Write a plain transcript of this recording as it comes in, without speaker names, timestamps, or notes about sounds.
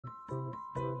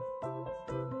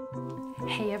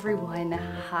Hey everyone,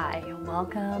 hi,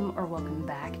 welcome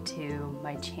back to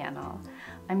my channel.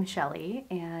 I'm Shelly,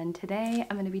 and today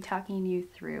I'm going to be talking you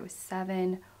through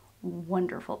 7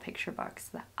 wonderful picture books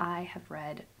that I have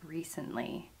read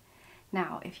recently.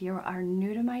 Now, if you are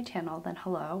new to my channel, then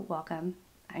hello, welcome.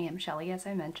 I am Shelly, as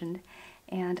I mentioned,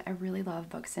 and I really love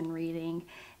books and reading,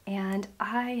 and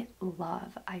I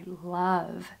love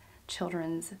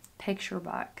children's picture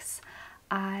books.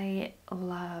 I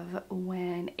love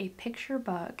when a picture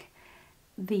book,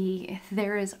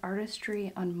 there is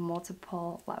artistry on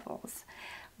multiple levels.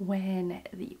 When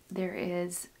there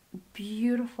is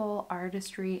beautiful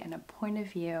artistry and a point of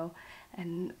view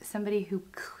and somebody who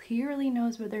clearly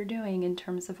knows what they're doing in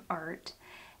terms of art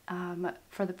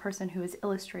for the person who is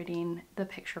illustrating the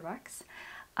picture books.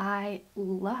 I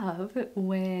love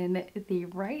when the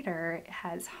writer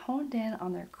has honed in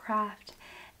on their craft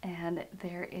and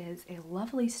there is a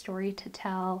lovely story to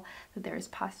tell, that there is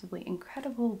possibly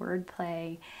incredible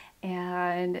wordplay,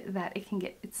 and that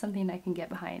it's something I can get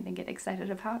behind and get excited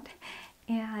about.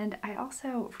 And I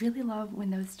also really love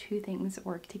when those two things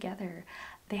work together.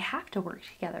 They have to work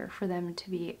together for them to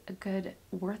be a good,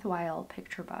 worthwhile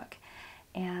picture book.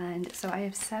 And so I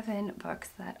have 7 books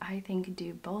that I think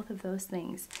do both of those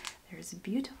things. There's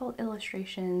beautiful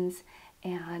illustrations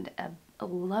and a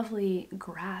lovely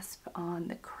grasp on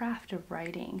the craft of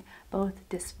writing, both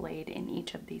displayed in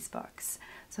each of these books.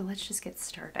 So let's just get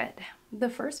started. The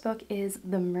first book is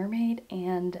The Mermaid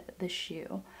and the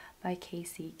Shoe by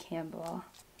Campbell.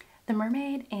 The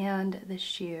Mermaid and the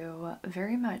Shoe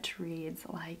very much reads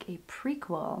like a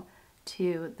prequel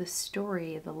to the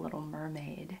story The Little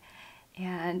Mermaid.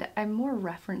 And I'm more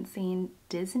referencing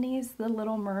Disney's The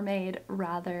Little Mermaid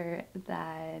rather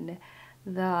than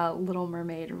The Little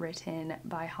Mermaid written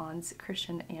by Hans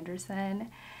Christian Andersen.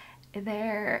 It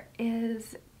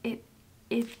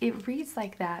reads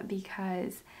like that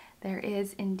because there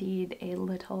is indeed a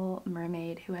little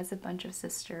mermaid who has a bunch of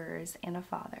sisters and a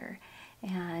father,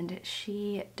 and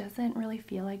she doesn't really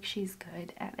feel like she's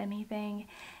good at anything,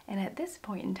 and at this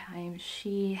point in time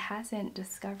she hasn't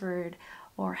discovered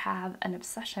or have an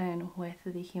obsession with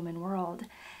the human world.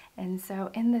 And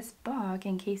so in this book,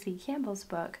 in Campbell's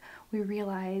book, we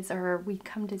realize, or we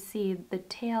come to see the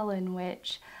tale in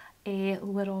which a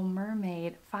little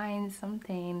mermaid finds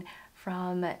something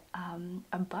from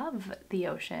above the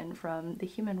ocean, from the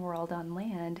human world on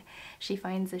land. She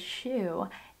finds a shoe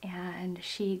and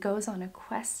she goes on a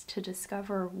quest to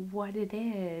discover what it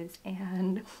is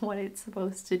and what it's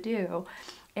supposed to do.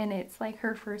 And it's like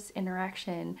her first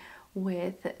interaction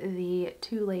with the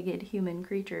two-legged human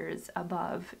creatures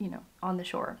above, on the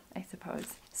shore, I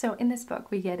suppose. So in this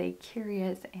book, we get a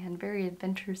curious and very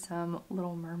adventuresome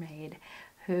little mermaid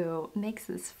who makes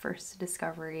this first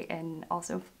discovery and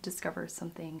also discovers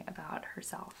something about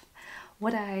herself.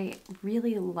 What I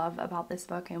really love about this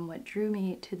book and what drew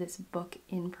me to this book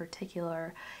in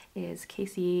particular is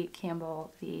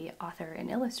Campbell, the author and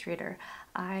illustrator.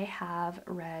 I have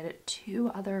read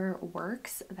 2 other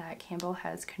works that Campbell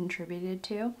has contributed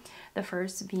to. The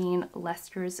first being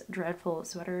Lester's Dreadful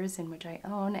Sweaters, in which I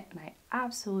own and I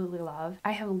absolutely love.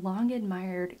 I have long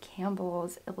admired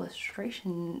Campbell's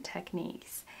illustration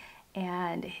techniques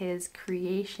and his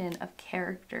creation of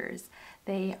characters.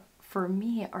 They, for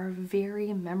me, are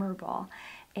very memorable.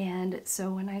 And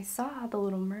so when I saw The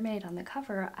Little Mermaid on the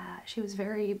cover, she was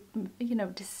very,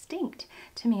 distinct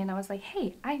to me. And I was like,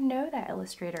 hey, I know that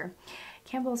illustrator.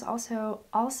 Campbell's also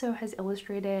has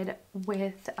illustrated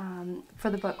with, for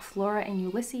the book Flora and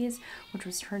Ulysses, which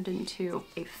was turned into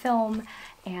a film.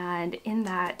 And in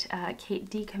that, Kate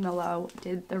DiCamillo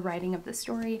did the writing of the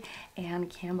story and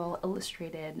Campbell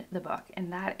illustrated the book.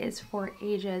 And that is for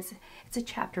ages, it's a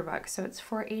chapter book, so it's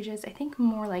for ages, I think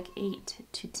more like 8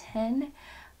 to 10.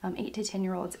 8 to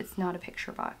 10-year-olds. It's not a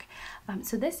picture book.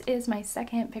 So this is my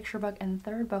second picture book and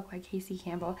third book by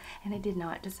Campbell, and it did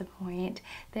not disappoint.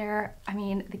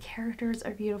 The characters are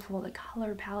beautiful. The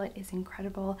color palette is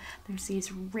incredible. There's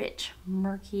these rich,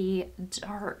 murky,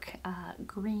 dark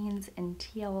greens and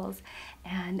teals,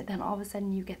 and then all of a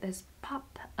sudden you get this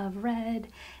pop of red,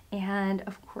 and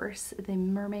of course the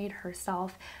mermaid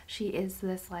herself, she is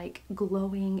this like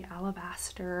glowing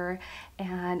alabaster,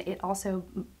 and it also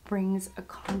brings a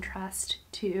contrast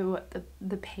to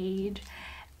the page.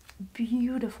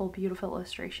 Beautiful, beautiful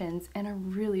illustrations and a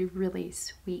really, really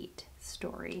sweet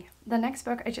story. The next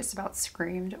book I just about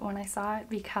screamed when I saw it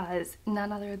because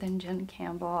none other than Jen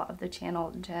Campbell of the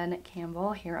channel Jen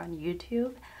Campbell here on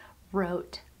YouTube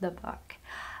wrote the book.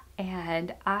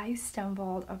 And I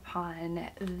stumbled upon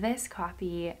this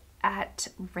copy at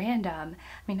random.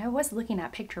 I mean, I was looking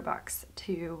at picture books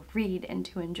to read and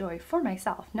to enjoy for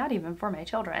myself, not even for my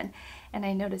children. And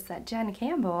I noticed that Jen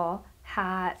Campbell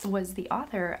was the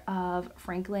author of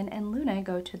Franklin and Luna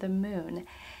Go to the Moon.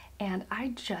 And I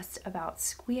just about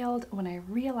squealed when I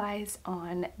realized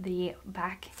on the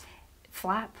back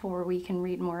flap where we can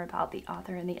read more about the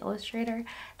author and the illustrator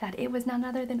that it was none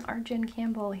other than our Jen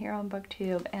Campbell here on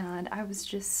BookTube, and I was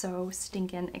just so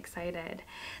stinking excited.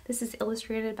 This is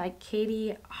illustrated by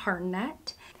Katie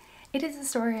Harnett. It is a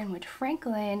story in which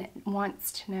Franklin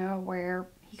wants to know where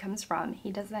he comes from.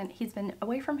 He's been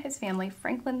away from his family.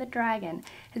 Franklin the dragon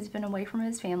has been away from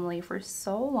his family for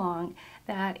so long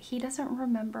that he doesn't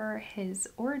remember his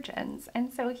origins.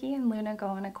 And so he and Luna go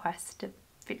on a quest to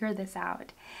figure this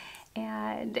out.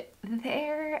 And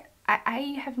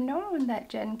I have known that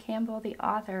Jen Campbell, the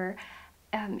author,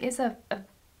 is a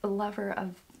lover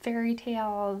of fairy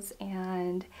tales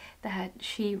and that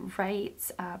she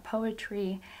writes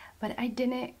poetry, but I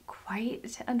didn't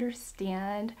quite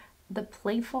understand the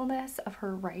playfulness of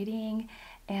her writing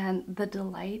and the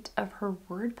delight of her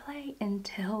wordplay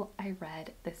until I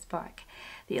read this book.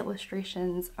 The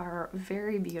illustrations are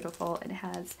very beautiful. It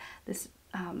has this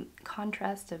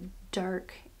contrast of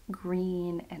dark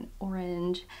green and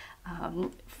orange.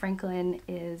 Franklin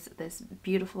is this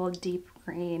beautiful deep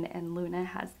green and Luna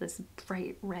has this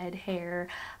bright red hair,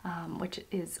 which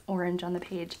is orange on the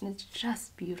page, and it's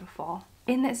just beautiful.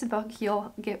 In this book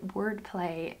you'll get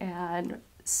wordplay and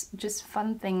just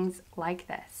fun things like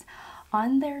this.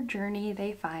 On their journey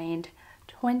they find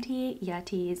 20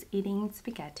 yetis eating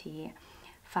spaghetti,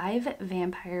 5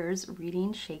 vampires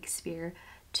reading Shakespeare,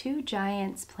 2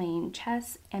 giants playing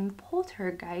chess, and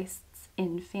poltergeists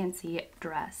in fancy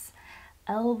dress,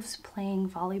 elves playing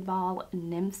volleyball,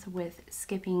 nymphs with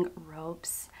skipping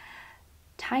ropes,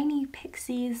 tiny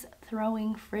pixies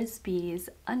throwing frisbees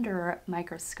under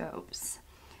microscopes,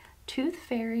 tooth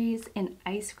fairies in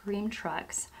ice cream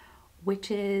trucks,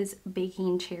 witches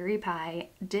baking cherry pie,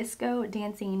 disco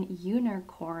dancing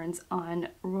unicorns on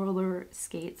roller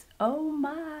skates. Oh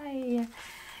my!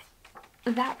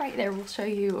 That right there will show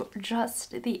you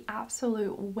just the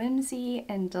absolute whimsy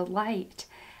and delight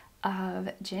of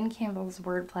Jen Campbell's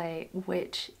wordplay,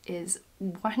 which is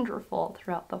wonderful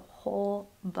throughout the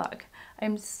whole book.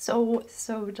 I'm so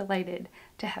delighted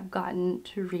to have gotten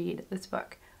to read this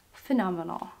book.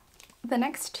 Phenomenal. The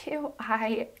next two,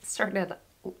 I started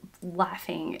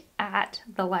laughing at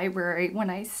the library when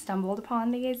I stumbled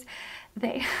upon these.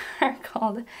 They are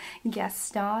called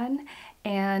Gaston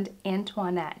and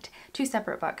Antoinette. 2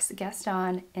 separate books,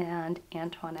 Gaston and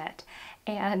Antoinette.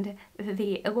 And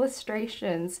the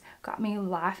illustrations got me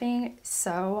laughing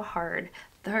so hard.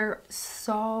 They're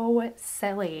so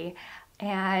silly,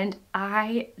 and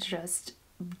I just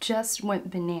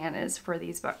went bananas for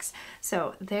these books.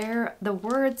 So they're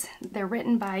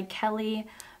written by Kelly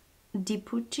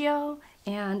DiPucchio,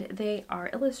 and they are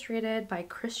illustrated by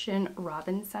Christian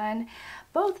Robinson.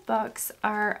 Both books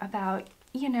are about,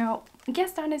 you know,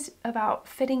 Gaston is about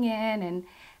fitting in and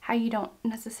how you don't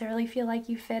necessarily feel like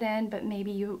you fit in, but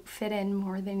maybe you fit in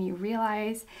more than you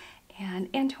realize. And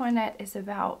Antoinette is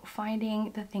about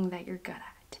finding the thing that you're good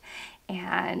at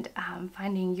and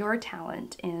finding your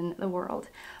talent in the world.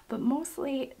 But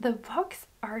mostly the books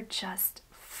are just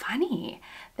funny.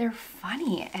 They're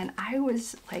funny, and I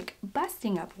was like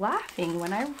busting up laughing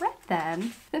when I read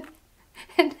them.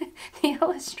 And the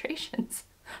illustrations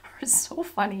are so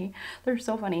funny. They're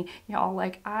so funny. Y'all,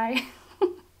 like I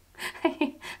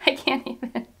can't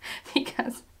even,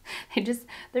 because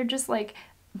they're just like,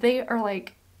 they are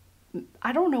like,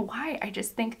 I don't know why, I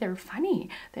just think they're funny.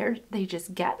 They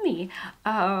just get me.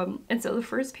 And so the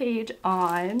first page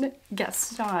on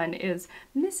Gaston is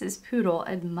Mrs. Poodle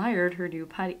admired her new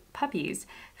puppies,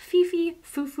 Fifi,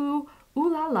 Fufu,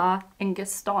 Ooh La La, and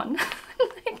Gaston.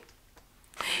 Like,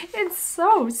 it's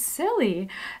so silly.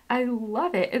 I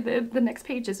love it. The next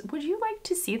page is, would you like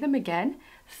to see them again?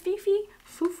 Fifi,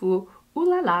 Fufu, Ooh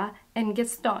La La, and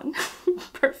Gaston.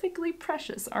 Perfectly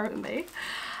precious, aren't they?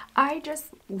 I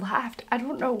just laughed. I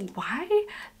don't know why.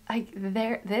 Like,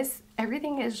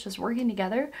 everything is just working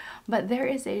together, but there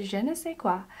is a je ne sais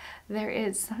quoi. There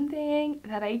is something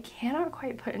that I cannot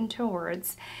quite put into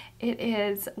words. It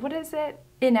is, what is it?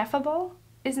 Ineffable?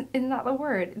 Isn't that the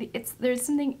word? There's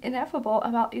something ineffable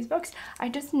about these books. I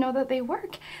just know that they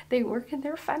work. They work and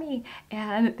they're funny,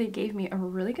 and they gave me a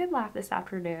really good laugh this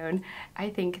afternoon.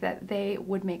 I think that they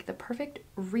would make the perfect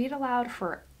read aloud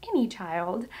for any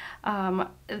child, and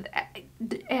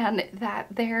that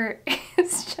there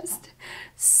is just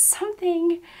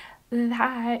something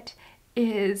that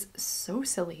is so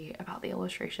silly about the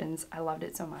illustrations. I loved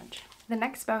it so much. The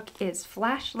next book is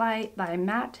Flashlight by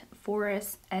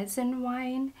Forrest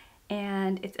Esenwine,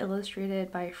 and it's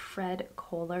illustrated by Fred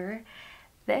Koehler.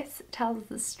 This tells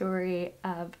the story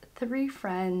of three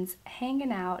friends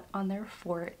hanging out on their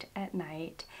fort at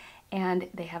night, and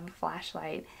they have a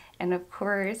flashlight. And of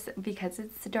course, because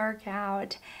it's dark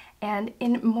out, and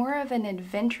in more of an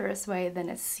adventurous way than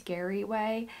a scary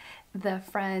way, the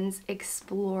friends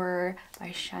explore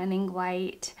by shining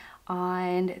light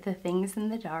on the things in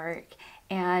the dark,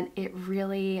 and it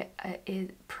really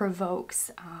it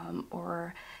provokes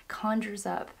or conjures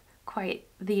up quite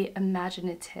the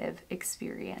imaginative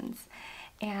experience.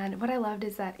 And what I loved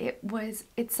is that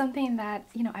it's something that,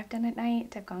 you know, I've done at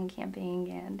night. I've gone camping,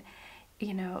 and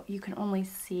you know, you can only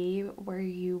see where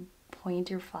you point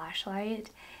your flashlight,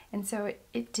 and so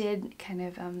it did kind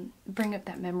of bring up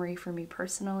that memory for me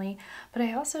personally. But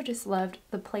I also just loved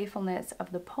the playfulness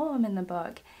of the poem in the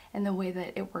book and the way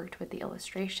that it worked with the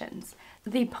illustrations.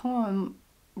 The poem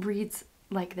reads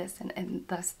like this, and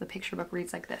thus the picture book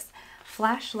reads like this: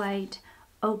 flashlight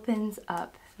opens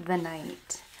up the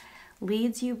night,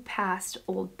 leads you past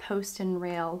old post and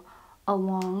rail,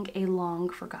 along a long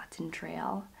forgotten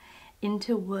trail,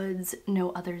 into woods no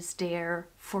others dare,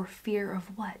 for fear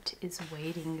of what is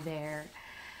waiting there.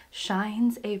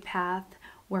 Shines a path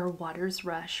where waters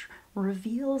rush,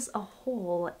 reveals a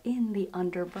hole in the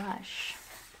underbrush.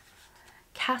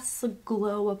 Casts a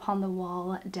glow upon the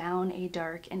wall, down a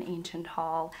dark and ancient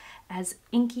hall, as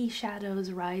inky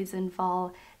shadows rise and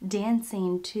fall,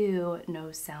 dancing to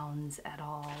no sounds at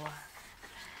all.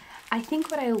 I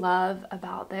think what I love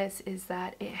about this is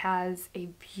that it has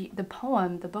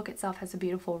the book itself has a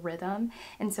beautiful rhythm,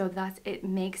 and so it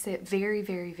makes it very,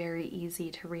 very, very easy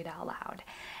to read out loud.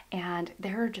 And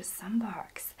there are some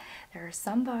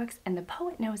books, and the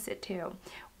poet knows it too,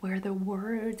 where the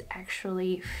words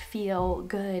actually feel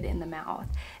good in the mouth.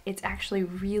 It's actually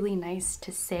really nice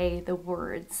to say the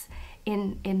words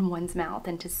in one's mouth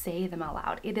and to say them out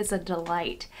loud. It is a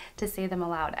delight to say them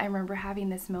aloud. I remember having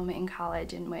this moment in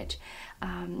college in which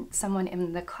someone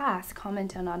in the class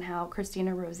commented on how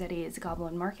Christina Rossetti's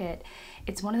Goblin Market,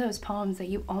 it's one of those poems that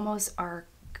you almost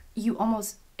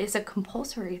is a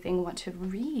compulsory thing want to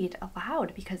read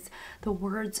aloud, because the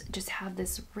words just have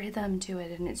this rhythm to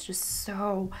it, and it's just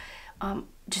so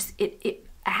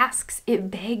it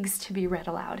begs to be read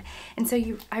aloud. And so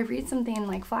I read something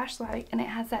like Flashlight, and it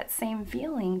has that same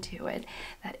feeling to it,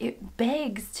 that it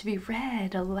begs to be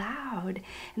read aloud.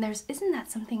 And isn't that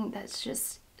something that's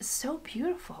just so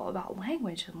beautiful about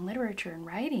language and literature and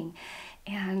writing?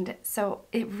 And so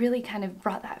it really kind of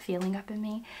brought that feeling up in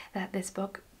me, that this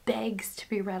book begs to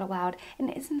be read aloud.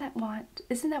 And isn't that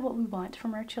what we want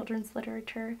from our children's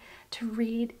literature? To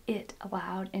read it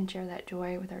aloud and share that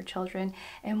joy with our children.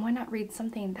 And why not read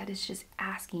something that is just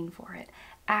asking for it,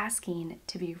 asking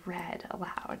to be read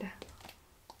aloud?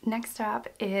 Next up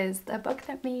is the book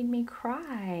that made me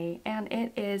cry, and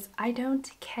it is I Don't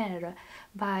Care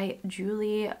by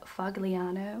Julie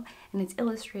Fogliano, and it's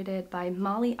illustrated by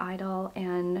Molly Idle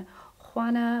and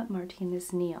Juana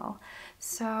Martinez-Neal.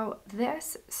 So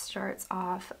this starts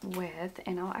off with,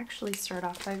 and I'll actually start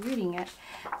off by reading it.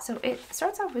 So it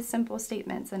starts off with simple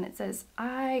statements, and it says,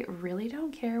 I really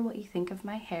don't care what you think of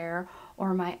my hair,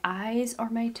 or my eyes, or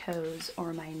my toes,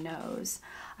 or my nose.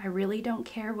 I really don't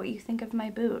care what you think of my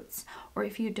boots, or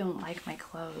if you don't like my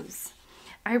clothes.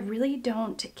 I really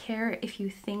don't care if you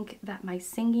think that my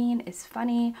singing is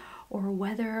funny, or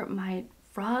whether my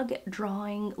frog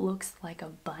drawing looks like a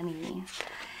bunny.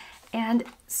 And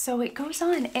so it goes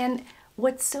on, and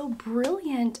what's so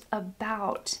brilliant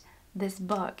about this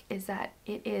book is that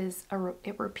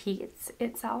it repeats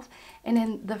itself. And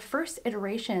in the first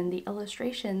iteration, the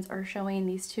illustrations are showing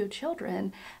these two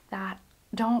children that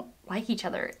don't like each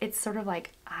other. It's sort of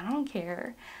like, I don't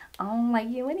care, I don't like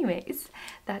you anyways.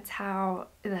 That's how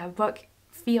the book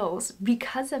feels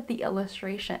because of the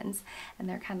illustrations, and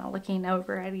they're kind of looking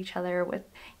over at each other with,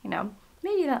 you know,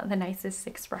 maybe not the nicest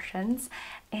expressions.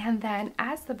 And then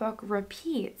as the book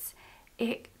repeats,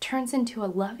 it turns into a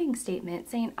loving statement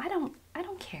saying, I don't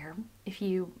care if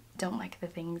you don't like the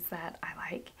things that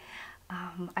I like.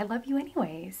 I love you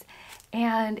anyways.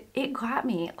 And it got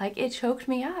me, like, it choked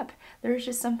me up. There's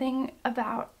just something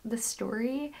about the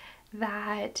story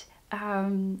that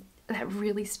that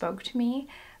really spoke to me,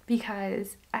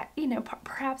 because you know,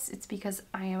 perhaps it's because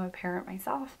I am a parent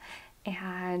myself,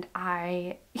 and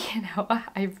I've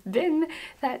been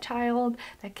that child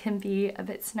that can be a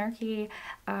bit snarky,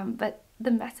 but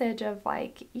the message of,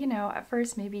 like, you know, at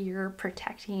first maybe you're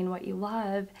protecting what you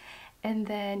love, and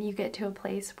then you get to a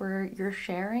place where you're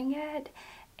sharing it,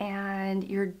 and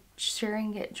you're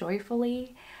sharing it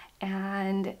joyfully,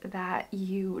 and that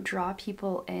you draw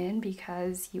people in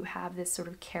because you have this sort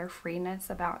of carefreeness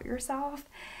about yourself.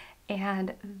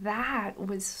 And that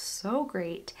was so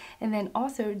great. And then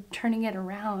also turning it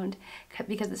around,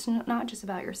 because it's not just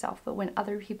about yourself, but when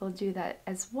other people do that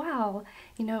as well,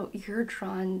 you know, you're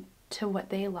drawn to what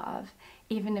they love,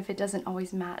 even if it doesn't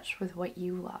always match with what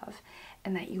you love,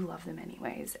 and that you love them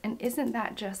anyways. And isn't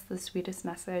that just the sweetest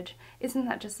message? Isn't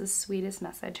that just the sweetest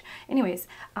message? Anyways,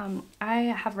 I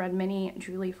have read many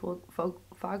Julie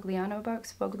Fogliano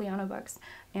books,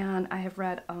 and I have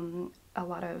read a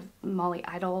lot of Molly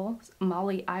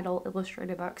Idle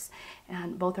illustrated books,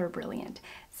 and both are brilliant.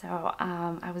 So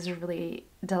I was really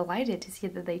delighted to see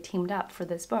that they teamed up for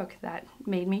this book that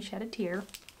made me shed a tear.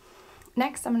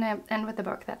 Next, I'm going to end with the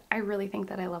book that I really think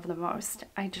that I love the most.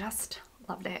 I just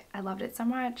loved it. I loved it so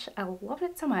much. I loved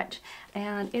it so much.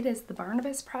 And it is The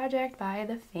Barnabus Project by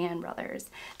the Fan Brothers.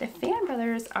 The Fan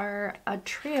Brothers are a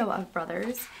trio of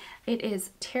brothers. It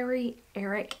is Terry,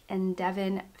 Eric, and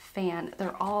Devin Fan.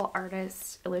 They're all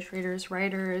artists, illustrators,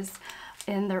 writers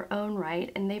in their own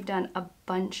right, and they've done a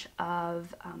bunch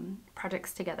of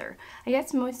projects together. I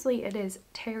guess mostly it is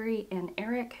Terry and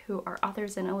Eric who are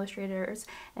authors and illustrators,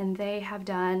 and they have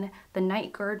done The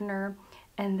Night Gardener,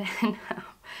 and then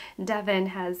Devin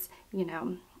has, you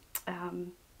know,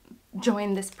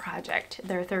 joined this project.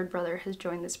 Their third brother has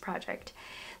joined this project.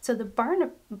 So the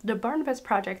Barnabus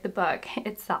Project, the book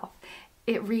itself,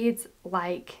 it reads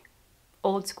like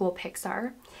old school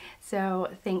Pixar. So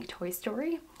think Toy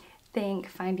Story, think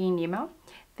Finding Nemo,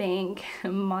 think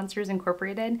Monsters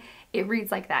Incorporated. It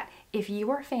reads like that. If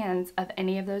you are fans of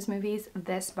any of those movies,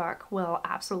 this book will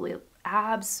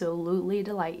absolutely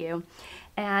delight you.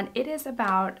 And it is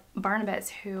about Barnabus,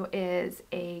 who is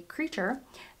a creature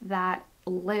that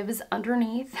lives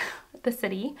underneath the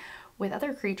city with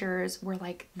other creatures. Were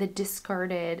like the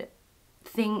discarded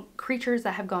creatures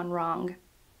that have gone wrong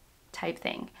type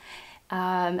thing.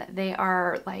 They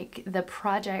are like the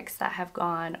projects that have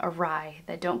gone awry,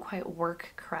 that don't quite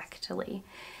work correctly.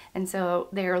 And so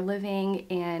they're living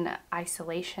in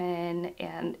isolation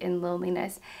and in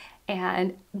loneliness.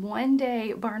 And one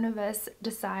day Barnabus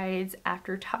decides,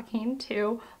 after talking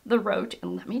to the roach,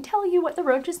 and let me tell you what the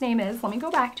roach's name is, let me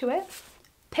go back to it,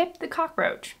 Pip the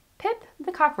cockroach. Pip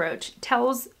the cockroach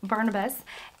tells Barnabus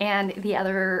and the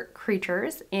other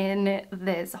creatures in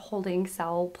this holding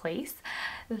cell place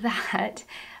that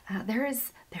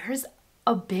there's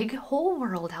a big whole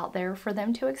world out there for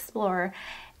them to explore.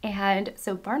 And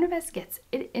so Barnabus gets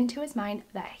it into his mind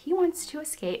that he wants to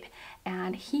escape,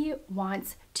 and he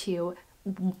wants to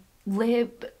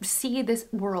see this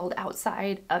world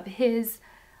outside of his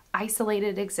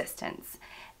isolated existence.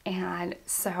 And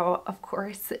so, of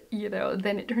course, you know,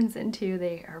 then it turns into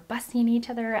they are busting each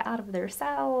other out of their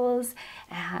cells,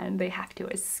 and they have to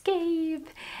escape,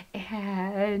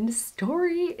 and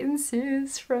story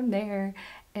ensues from there.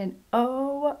 And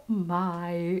oh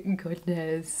my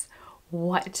goodness,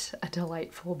 what a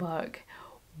delightful book.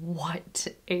 What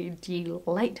a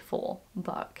delightful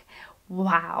book.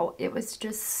 Wow, it was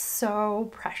just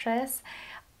so precious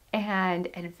and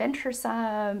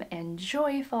adventuresome and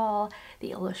joyful.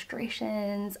 The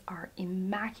illustrations are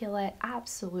immaculate,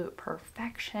 absolute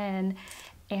perfection,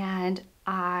 and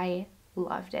I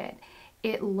loved it.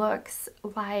 It looks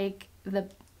like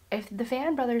if the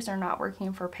Fan Brothers are not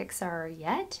working for Pixar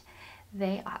yet,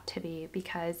 they ought to be,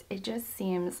 because it just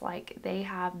seems like they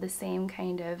have the same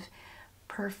kind of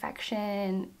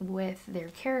perfection with their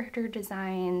character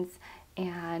designs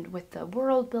and with the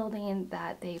world building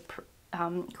that they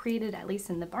created, at least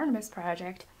in the Barnabus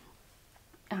Project,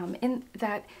 in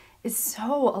that is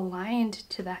so aligned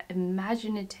to that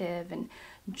imaginative and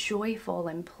joyful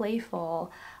and playful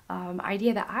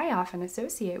idea that I often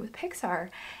associate with Pixar.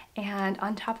 And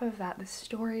on top of that, the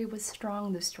story was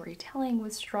strong, the storytelling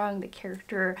was strong, the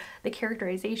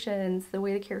characterizations, the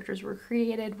way the characters were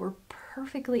created were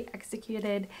perfectly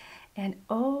executed, and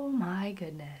oh my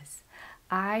goodness,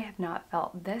 I have not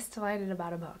felt this delighted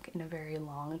about a book in a very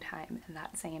long time, and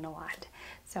that's saying a lot.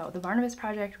 So the Barnabus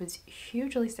Project was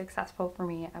hugely successful for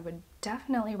me. I would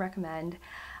definitely recommend.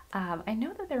 I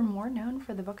know that they're more known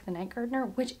for the book The Night Gardener,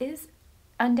 which is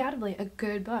undoubtedly a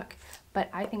good book, but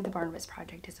I think the Barnabus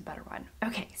Project is a better one.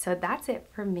 Okay, so that's it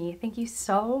for me. Thank you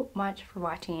so much for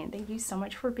watching. Thank you so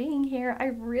much for being here. I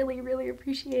really, really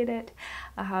appreciate it.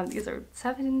 These are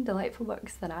 7 delightful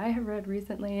books that I have read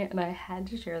recently, and I had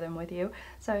to share them with you.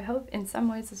 So I hope in some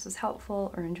ways this was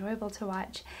helpful or enjoyable to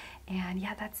watch. And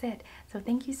yeah, that's it. So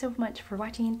thank you so much for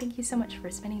watching. Thank you so much for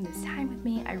spending this time with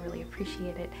me. I really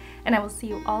appreciate it. And I will see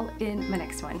you all in my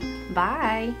next one.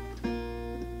 Bye!